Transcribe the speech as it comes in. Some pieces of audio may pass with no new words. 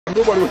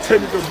Nobody will tell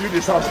me to build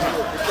this house now.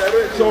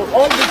 So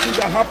all these things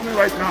are happening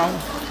right now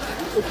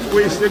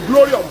with the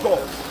glory of God.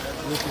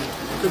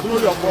 The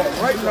glory of God.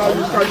 Right now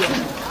you can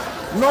see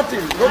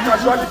nothing, no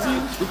casualty.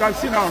 You can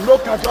see now, no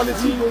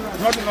casualty,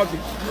 nothing.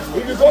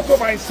 If you go to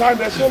my side,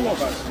 there's no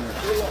longer.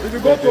 If you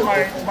go to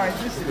my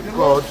district, the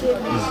Lord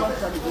showed me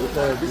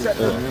something. He said,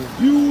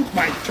 build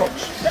my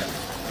church.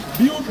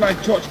 Build my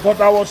church.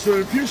 But I was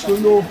refused to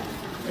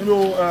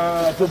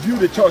to build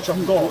the church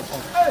of God.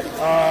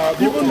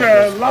 Even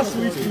last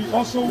week, we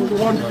also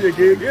wanted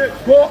again,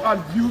 go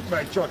and build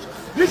my church.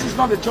 This is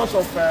not the church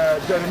of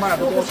Jeremiah,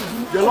 because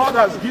the Lord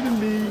has given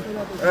me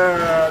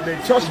the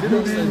church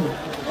building.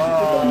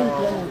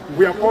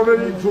 We have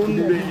already drawn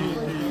the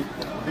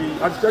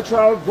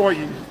architectural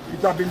drawing. It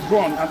has been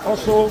drawn, and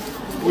also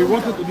we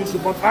wanted to do this.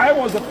 But I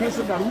was a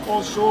person that who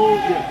also,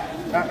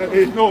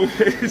 no,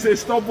 it's a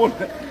stubborn.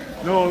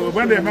 No,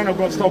 when the man of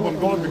God stubborn,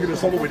 God begins to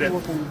stubborn with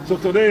them. So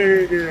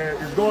today,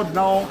 God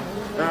now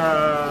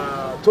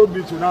told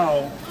me to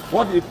now,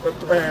 what he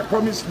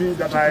promised me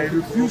that I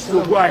refused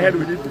to go ahead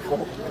with it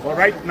before. But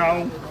right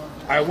now,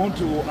 I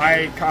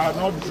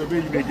cannot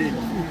disobey him again.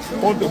 I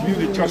want to build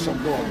the church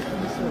of God.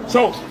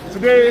 So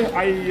today,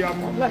 I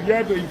am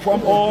here to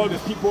inform all the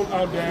people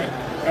out there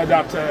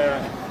that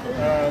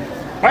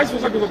Vice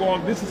President of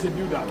God, this is a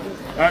builder.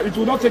 It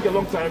will not take a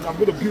long time. I'm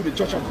going to build the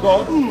church of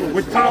God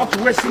without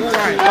wasting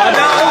time.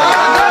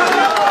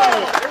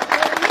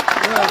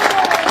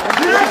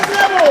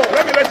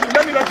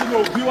 Let me let you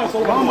know, viewers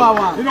all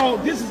around. You know,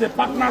 this is a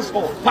partners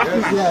hall.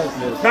 Partners.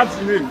 That's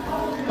the name.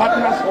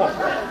 Partners hall.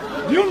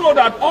 Do you know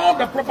that all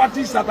the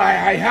properties that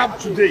I have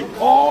today,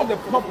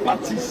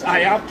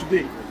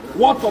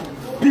 worth of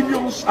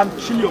billions and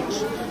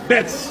trillions,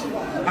 bets,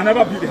 I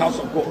never build the house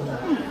of God.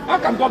 How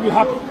can God be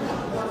happy?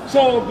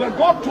 So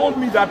God told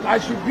me that I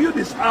should build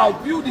this house,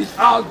 build this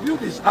house, build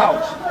this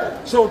house.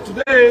 So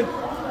today,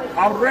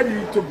 I'm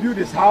ready to build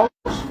this house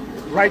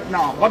right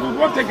now. But it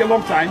won't take a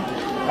long time.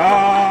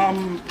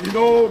 You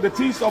know, the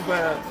things of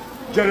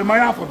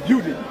Jeremiah for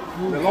building.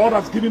 The Lord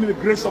has given me the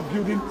grace of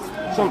building.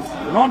 So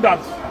not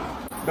that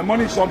the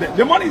money is not there.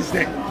 The money is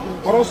there,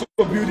 but also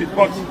to build it.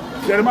 But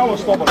Jeremiah was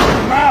stubborn.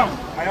 Now,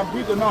 I am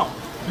going to now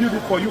build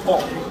it for you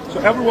all. So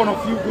every one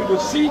of you going to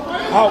see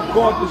how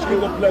God is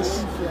going to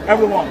bless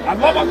everyone. I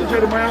love Pastor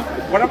Jeremiah.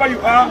 Wherever you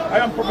are, I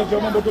am Prophet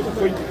Jeremiah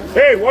Omotofufei.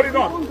 Hey, what is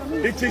on?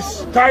 It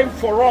is time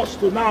for us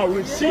to now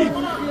receive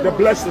the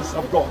blessings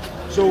of God.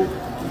 So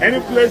any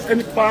place,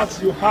 any parts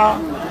you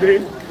have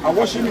today, are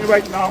watching me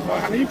right now,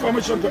 and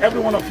information to every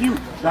one of you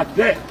that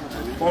there.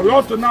 For you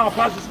all to now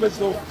pass this message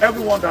to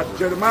everyone that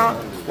Jeremiah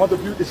wants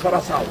to build his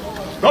father's house.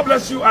 God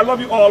bless you. I love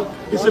you all.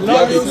 It's a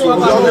blessing.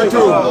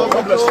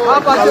 God bless you.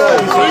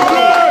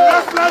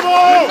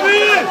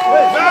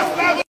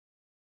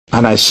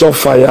 And I saw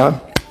fire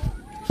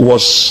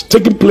was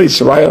taking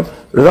place right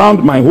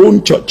around my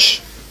own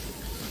church.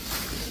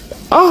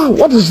 Ah,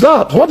 what is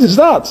that? What is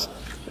that?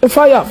 A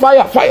fire.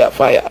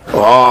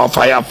 Oh,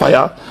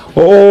 fire.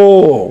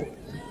 Oh,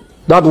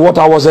 that's what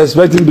I was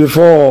expecting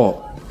before.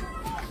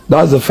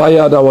 That's the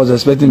fire that I was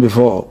expecting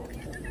before.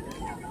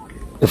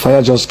 The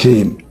fire just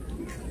came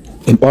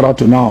in order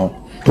to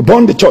now to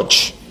burn the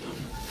church.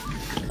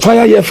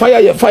 Fire here.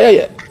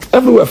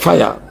 Everywhere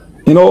fire.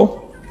 You know.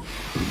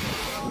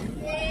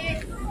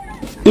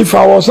 If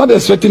I was not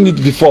expecting it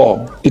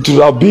before, it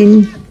would have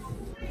been,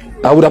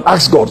 I would have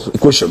asked God a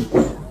question.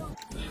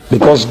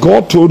 Because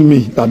God told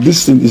me that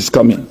this thing is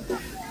coming.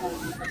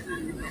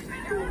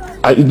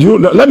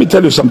 Let me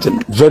tell you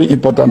something very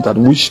important that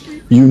which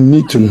you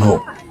need to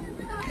know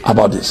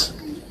about this.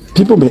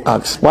 People may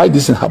ask, why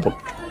this thing happened?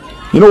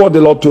 You know what the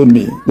Lord told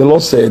me? The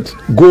Lord said,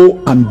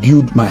 go and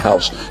build my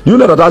house. You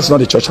know that that's not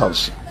a church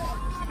house.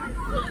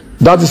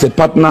 That is a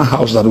partner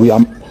house that we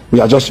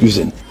are just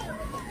using.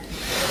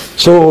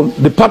 So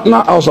the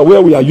partner house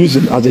where we are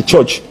using as a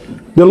church,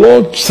 the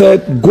Lord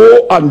said,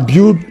 go and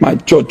build my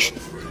church.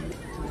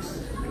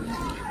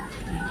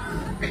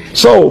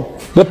 So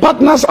the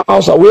partners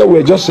house where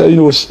we're just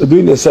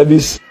doing the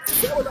service,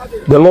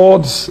 the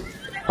Lord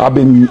have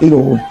been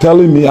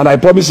telling me, and I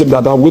promised him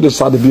that I'm going to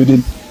start the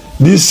building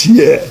this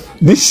year.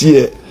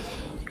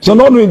 So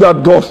not knowing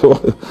that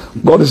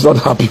God is not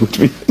happy with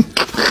me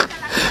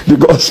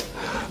because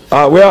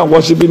where I'm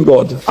worshiping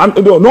God. And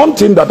one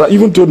thing that I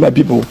even told my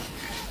people,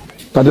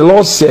 that the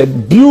Lord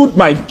said, build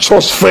my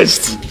church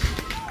first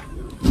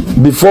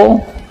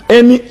before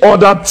any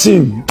other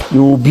thing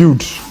you will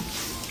build.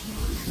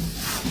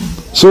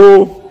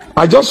 So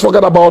I just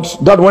forgot about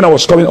that when I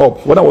was coming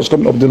up. When I was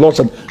coming up, the Lord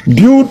said,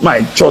 build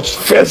my church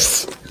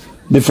first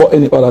before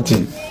any other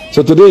thing.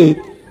 So today,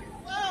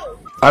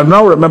 I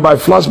now remember, I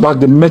flash back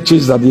the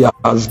message that he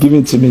has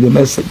given to me, the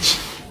message.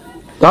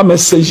 That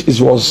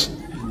message was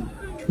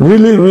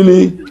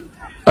really,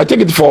 I take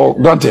it for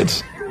granted.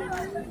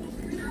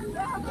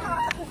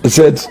 It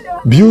said,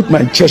 build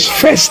my church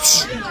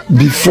first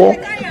before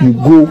you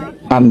go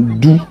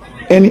and do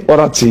any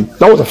other thing.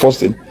 That was the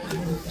first thing.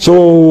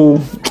 So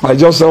I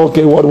just said,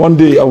 okay, one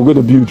day I'm going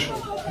to build.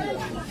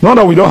 Not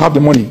that we don't have the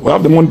money. We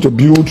have the money to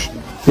build.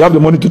 We have the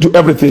money to do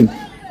everything.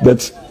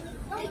 But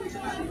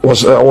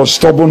I was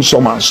stubborn,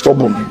 somehow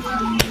stubborn.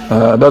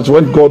 That's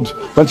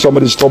when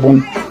somebody is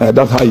stubborn,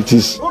 that's how it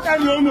is.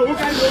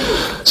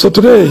 So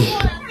today,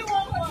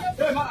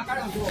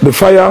 the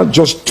fire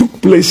just took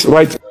place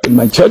right in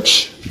my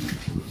church,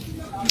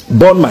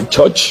 burned my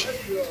church,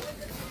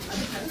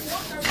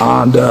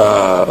 and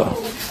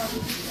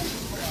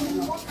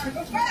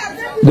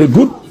the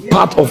good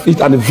part of it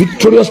and the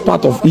victorious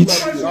part of it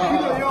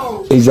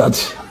is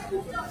that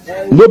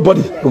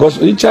nobody, because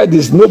inside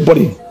is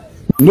nobody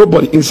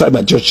inside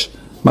my church.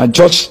 My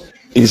church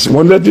is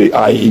one lady,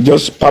 I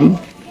just spam,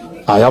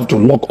 I have to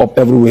lock up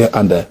everywhere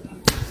and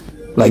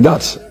like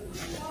that.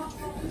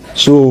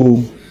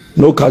 So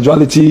no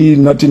casualty,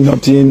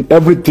 nothing,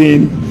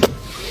 everything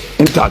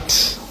intact.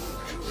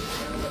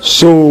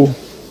 So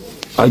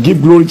I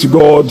give glory to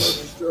God.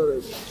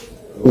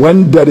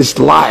 When there is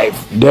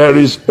life, there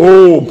is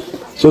hope.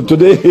 So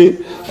today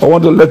I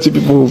want to let you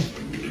people,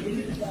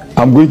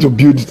 I'm going to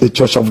build the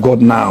church of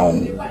God now.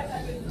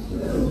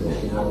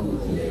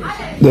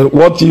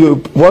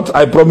 What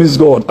I promised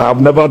God, I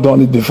have never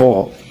done it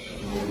before.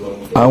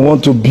 I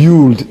want to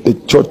build the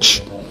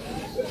church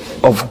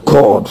of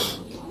God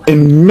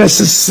in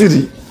Mercy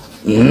City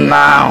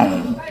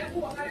now.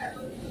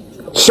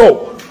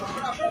 So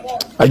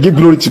I give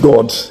glory to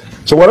God.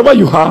 So whatever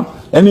you have,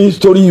 any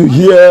story you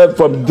hear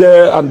from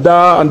there and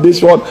there and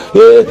this one,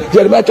 hey,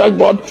 Jeremiah Church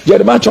board,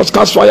 Jeremiah Church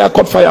cast fire,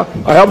 caught fire,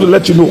 I have to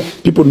let you know,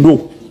 people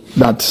know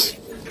that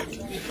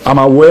I'm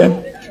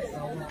aware.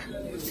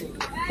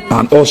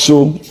 And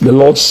also the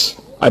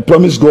Lord's, I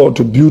promised God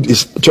to build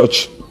his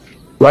church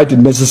right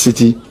in Mercy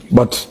City,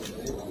 but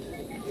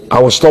I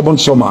was stubborn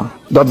somehow.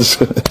 That is,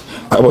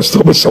 I was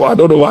stubborn somehow, I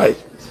don't know why.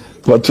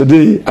 But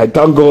today I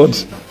thank God.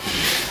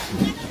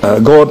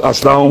 God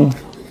has now,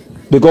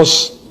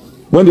 because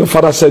when your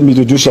father sent me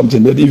to do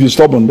something, that if you're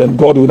stubborn, then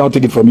God will not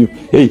take it from you.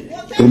 Hey,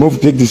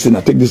 take this thing,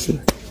 I take this thing.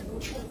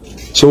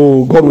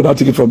 So God will not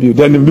take it from you.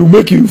 Then it will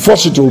make you,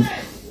 force you to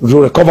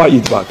recover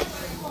it back.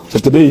 So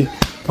today,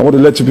 I want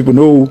to let you people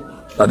know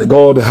that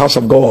the house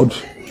of God,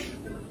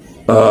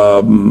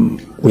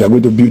 we are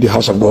going to build the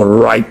house of God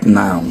right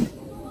now.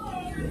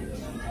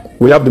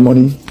 We have the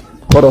money.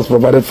 God has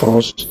provided for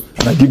us.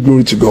 And I give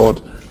glory to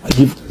God. I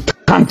give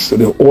thanks to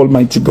the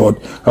Almighty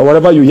God. And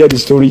wherever you hear the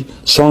story,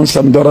 sons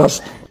and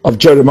daughters of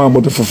Jeremiah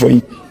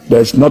Omotofufei, there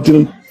is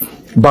nothing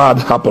bad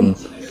happen.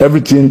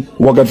 Everything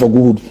worked for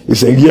good.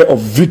 It's a year of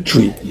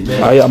victory.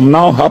 Amen. I am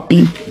now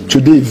happy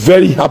today,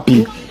 very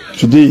happy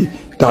today,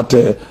 that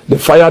the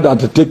fire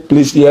that take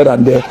place here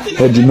and there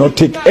did not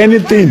take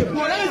anything.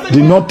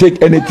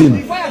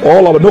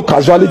 All of no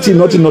casualty,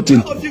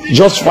 nothing.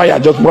 Just fire,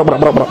 just so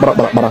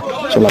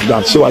like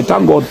that. So I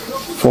thank God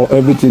for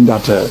everything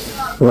that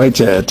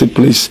take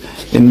place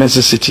in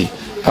Mercy City.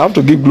 I have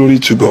to give glory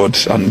to God,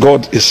 and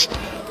God is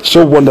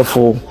so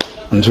wonderful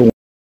and so